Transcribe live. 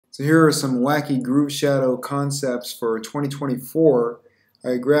So here are some wacky groove shadow concepts for 2024.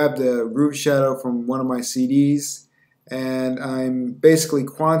 I grabbed a groove shadow from one of my CDs and I'm basically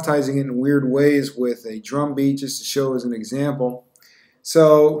quantizing it in weird ways with a drum beat just to show as an example.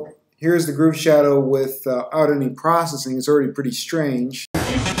 So here's the groove shadow without any processing. It's already pretty strange.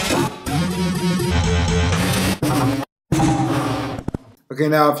 Okay,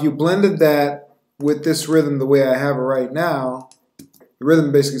 now if you blended that with this rhythm the way I have it right now, the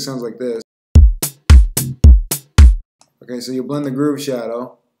rhythm basically sounds like this. Okay, so you blend the groove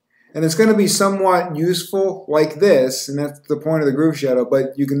shadow, and it's going to be somewhat useful like this, and that's the point of the groove shadow,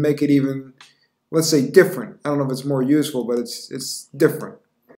 but you can make it even, let's say, different. I don't know if it's more useful, but it's different.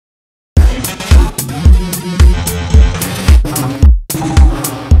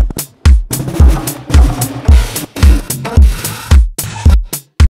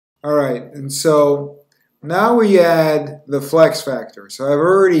 Alright, and so now we add the flex factor. So I've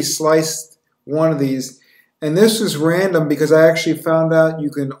already sliced one of these, and this is random because I actually found out you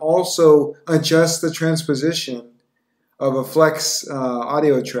can also adjust the transposition of a flex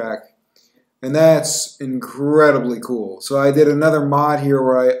audio track, and that's incredibly cool. So I did another mod here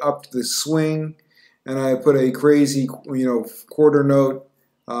where I upped the swing and I put a crazy, quarter note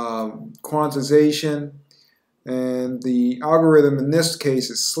quantization. And the algorithm in this case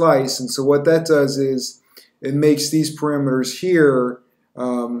is slice, and so what that does is it makes these parameters here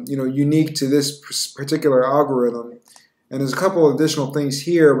unique to this particular algorithm. And there's a couple of additional things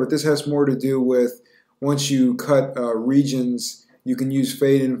here, but this has more to do with once you cut regions, you can use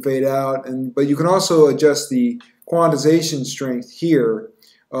fade in, fade out, but you can also adjust the quantization strength here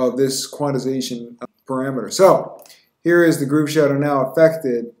of this quantization parameter. So here is the groove shadow now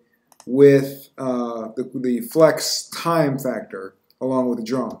affected with the flex time factor along with the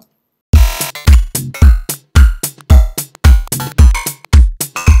drum.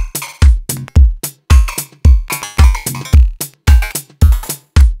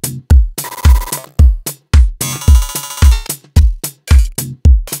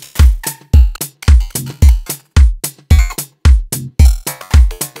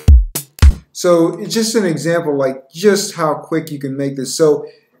 So it's just an example, like just how quick you can make this. So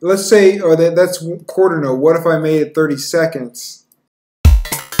let's say, that's quarter note. What if I made it 30 seconds?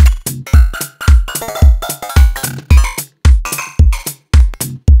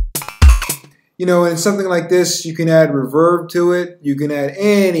 And something like this, you can add reverb to it. You can add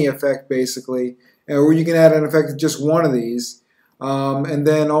any effect basically, or you can add an effect of just one of these. And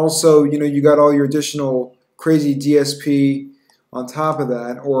then also, you got all your additional crazy DSP on top of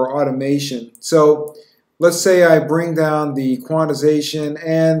that, or automation. So let's say I bring down the quantization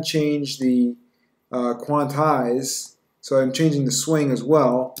and change the quantize, so I'm changing the swing as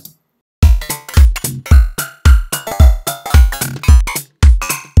well.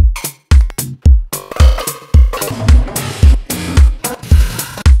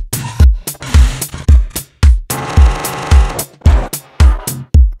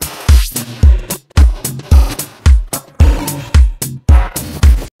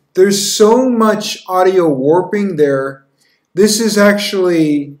 There's so much audio warping there. This is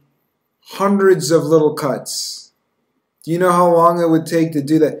actually hundreds of little cuts. Do you know how long it would take to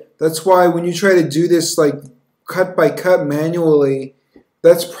do that? That's why when you try to do this like cut by cut manually,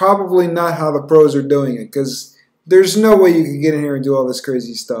 that's probably not how the pros are doing it, because there's no way you can get in here and do all this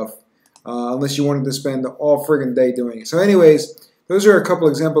crazy stuff unless you wanted to spend all friggin' day doing it. So anyways, those are a couple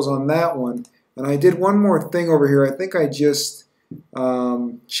examples on that one. And I did one more thing over here. I think I just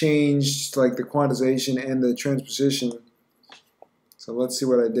changed like the quantization and the transposition. So let's see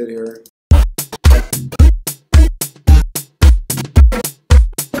what I did here.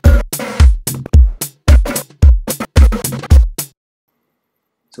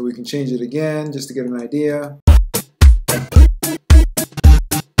 So we can change it again just to get an idea.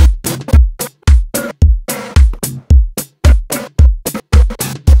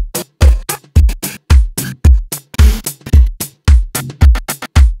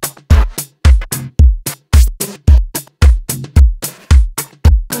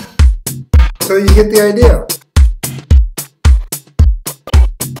 So you get the idea.